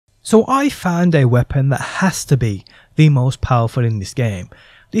So I found a weapon that has to be the most powerful in this game.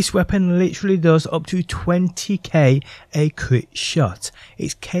 This weapon literally does up to 20k a crit shot.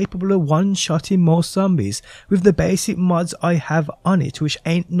 It's capable of one-shotting most zombies with the basic mods I have on it, which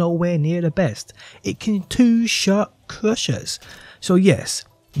ain't nowhere near the best. It can two-shot crushers. So yes,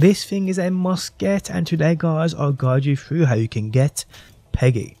 this thing is a must get, and today guys I'll guide you through how you can get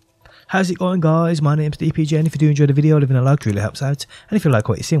Peggy. How's it going guys? My name's DPJ, and if you do enjoy the video, leaving a like really helps out, and if you like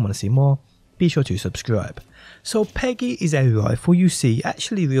what you see and want to see more, be sure to subscribe. So Peggy is a rifle you see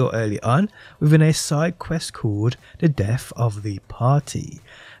actually real early on within a side quest called the Death of the Party.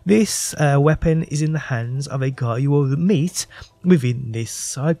 This weapon is in the hands of a guy you will meet within this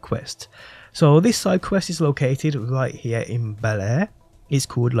side quest. So this side quest is located right here in Bel Air. It's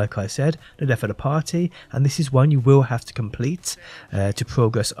called, like I said, the Death of the Party, and this is one you will have to complete to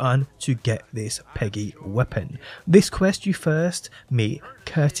progress on to get this Peggy weapon. This quest you first meet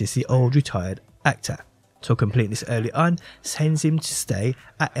Curtis, the old retired actor. So completing this early on sends him to stay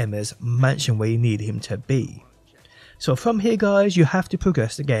at Emma's mansion where you need him to be. So from here guys, you have to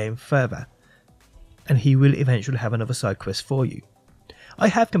progress the game further, and he will eventually have another side quest for you. I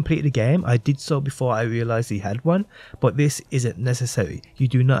have completed the game. I did so before I realised he had one, but this isn't necessary. You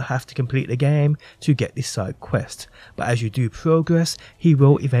do not have to complete the game to get this side quest, but as you do progress, he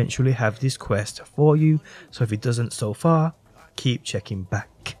will eventually have this quest for you, so if he doesn't so far, keep checking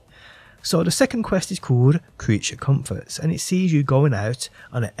back. So the second quest is called Creature Comforts, and it sees you going out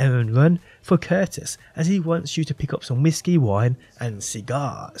on an errand run for Curtis, as he wants you to pick up some whiskey, wine and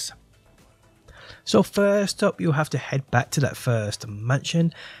cigars. So first up, you'll have to head back to that first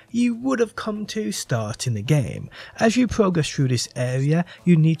mansion you would have come to starting the game. As you progress through this area,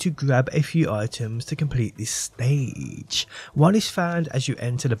 you need to grab a few items to complete this stage. One is found as you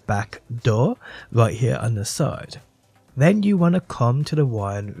enter the back door right here on the side. Then you want to come to the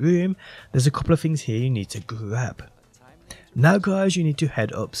wine room. There's a couple of things here you need to grab. Now guys, you need to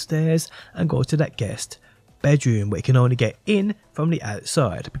head upstairs and go to that guest bedroom where you can only get in from the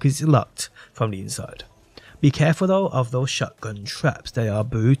outside because it's locked from the inside. Be careful though of those shotgun traps, they are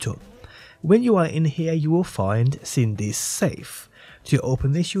brutal. When you are in here, you will find Cindy's safe. To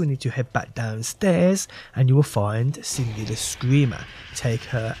open this, you will need to head back downstairs and you will find Cindy the Screamer. Take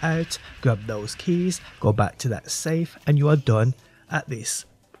her out, grab those keys, go back to that safe, and you are done at this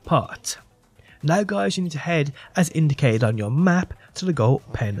part. Now guys, you need to head as indicated on your map to the Gold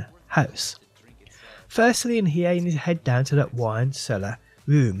Pen house. Firstly, in here you need to head down to that wine cellar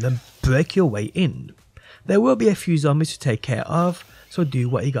room, then break your way in. There will be a few zombies to take care of, so do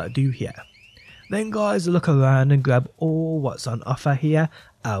what you gotta do here. Then guys, look around and grab all what's on offer here,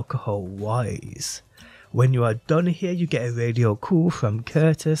 alcohol wise. When you are done here, you get a radio call from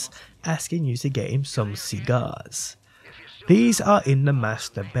Curtis asking you to get him some cigars. These are in the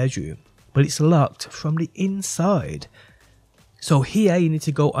master bedroom, but it's locked from the inside. So here you need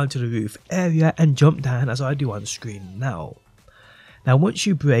to go onto the roof area and jump down as I do on screen now. Now once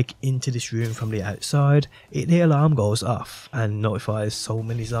you break into this room from the outside, the alarm goes off and notifies so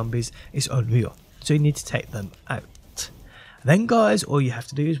many zombies, it's unreal. So you need to take them out. Then guys, all you have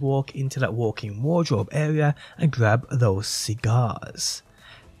to do is walk into that walk-in wardrobe area and grab those cigars.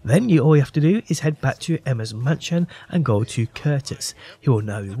 Then all you have to do is head back to Emma's mansion and go to Curtis. He will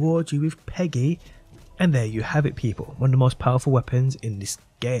now reward you with Peggy. And there you have it people, one of the most powerful weapons in this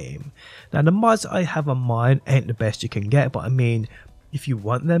game. Now the mods I have on mine ain't the best you can get, but I mean, if you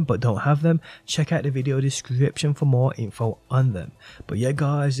want them but don't have them, check out the video description for more info on them. But yeah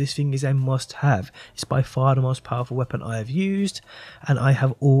guys, this thing is a must have. It's by far the most powerful weapon I have used, and I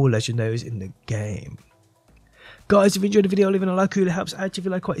have all legendaries in the game. Guys, if you enjoyed the video, leaving a like really helps out. If you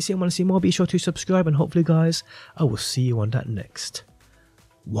like what you see and want to see more, be sure to subscribe, and hopefully guys, I will see you on that next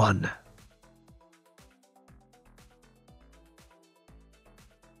one.